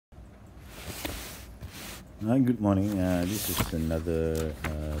Hi, good morning. This is another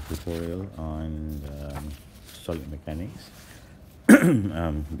tutorial on solid mechanics.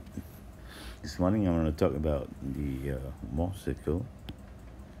 um, this morning I'm going to talk about the Mohr circle.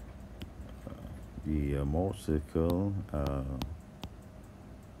 The Mohr circle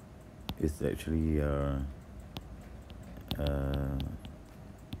is actually a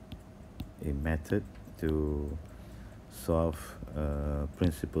method to solve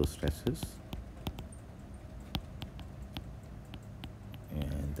principal stresses.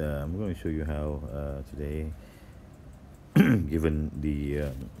 And I'm going to show you how today, given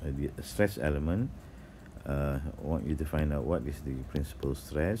the stress element, I want you to find out what is the principal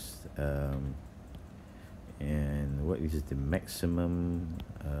stress and what is the maximum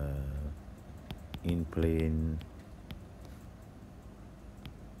in plane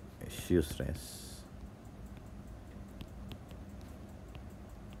shear stress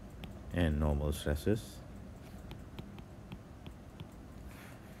and normal stresses.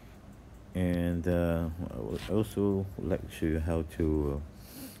 And I would also like to show you how to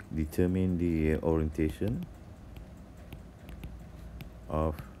determine the orientation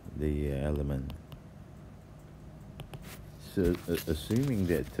of the element. So assuming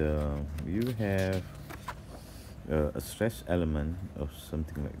that you have a stress element of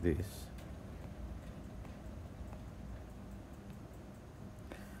something like this,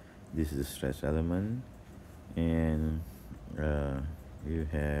 this is a stress element, and you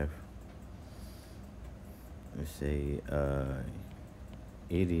have, let's say,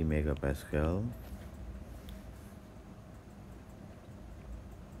 80 megapascal.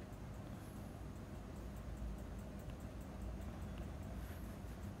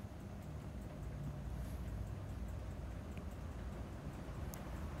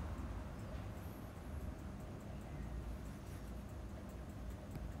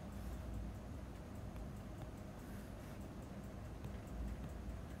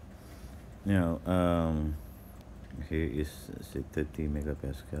 Now, here is, say, 30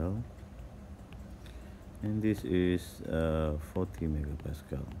 megapascal, and this is 40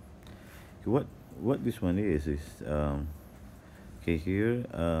 megapascal. What this one is okay, here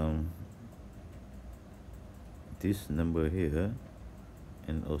this number here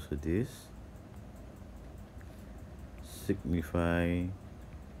and also this signify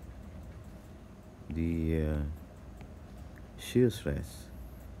the shear stress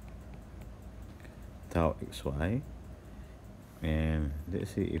tau xy. And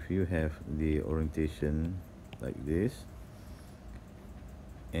let's see, if you have the orientation like this,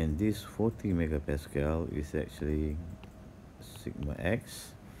 and this 40 megapascal is actually sigma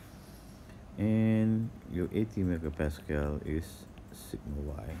x, and your 80 megapascal is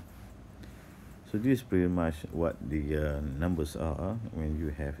sigma y. So this is pretty much what the numbers are when you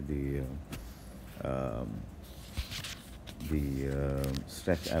have the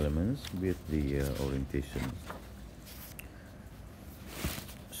stress elements with the orientation.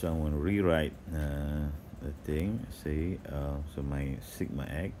 So I'm going to rewrite the thing. Say so my sigma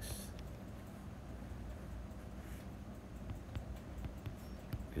x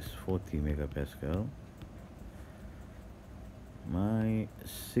is 40 megapascal. My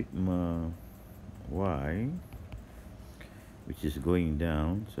sigma y, which is going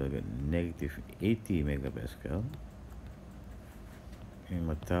down, so I got negative 80 megapascal, and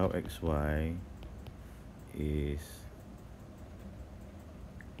my tau xy is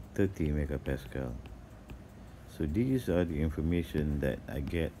 30 megapascal. So these are the information that I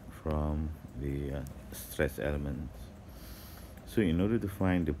get from the stress elements. So in order to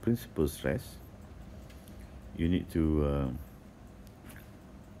find the principal stress, you need to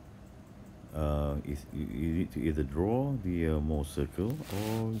you need to either draw the Mohr circle,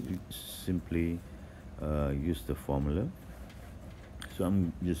 or you simply use the formula. So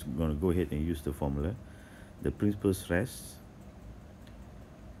I'm just going to go ahead and use the formula. The principal stress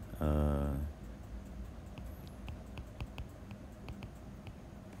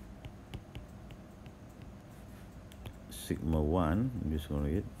sigma 1, I'm just going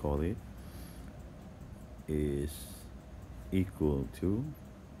to call it, is equal to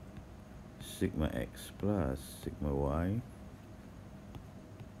sigma x plus sigma y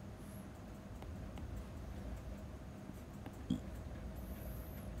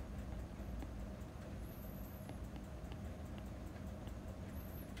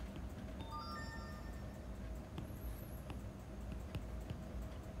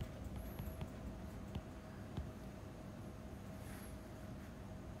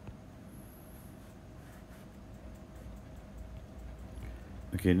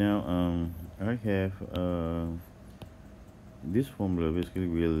Okay, now I have this formula basically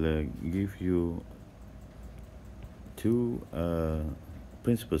will give you two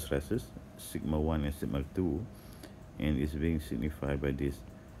principal stresses, sigma 1 and sigma 2, and it's being signified by this.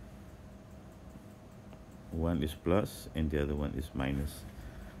 One is plus and the other one is minus.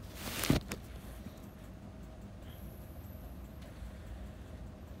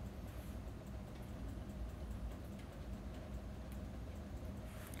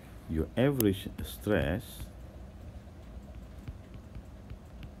 Your average stress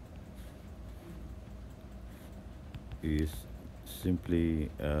is simply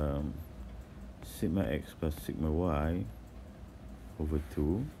sigma x plus sigma y over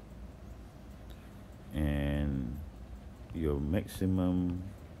 2, and your maximum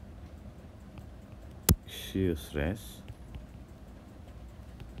shear stress,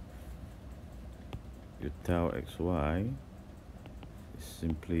 your tau xy, is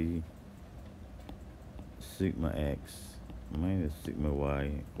simply sigma x minus sigma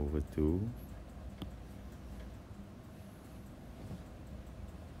y over 2 .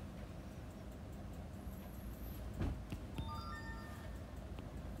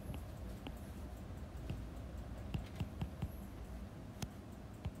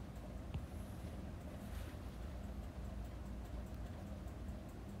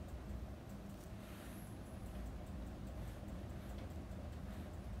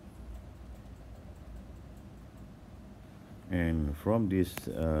 And from these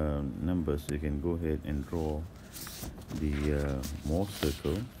numbers, you can go ahead and draw the Mohr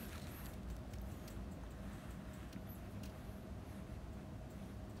circle.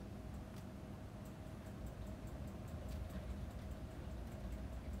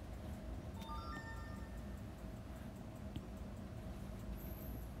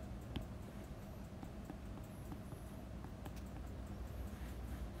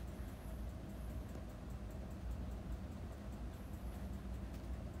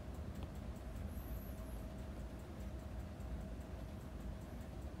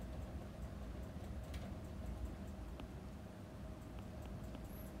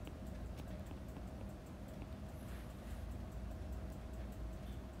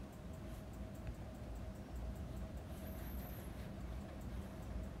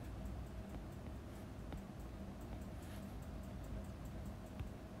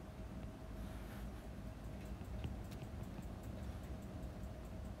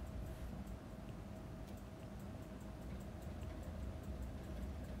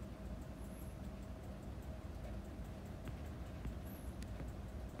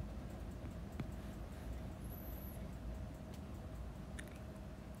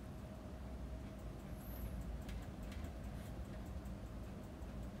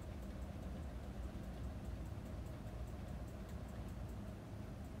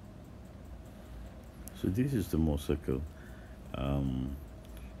 So this is the Mohr circle.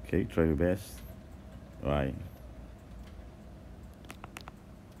 Okay, try your best. Right.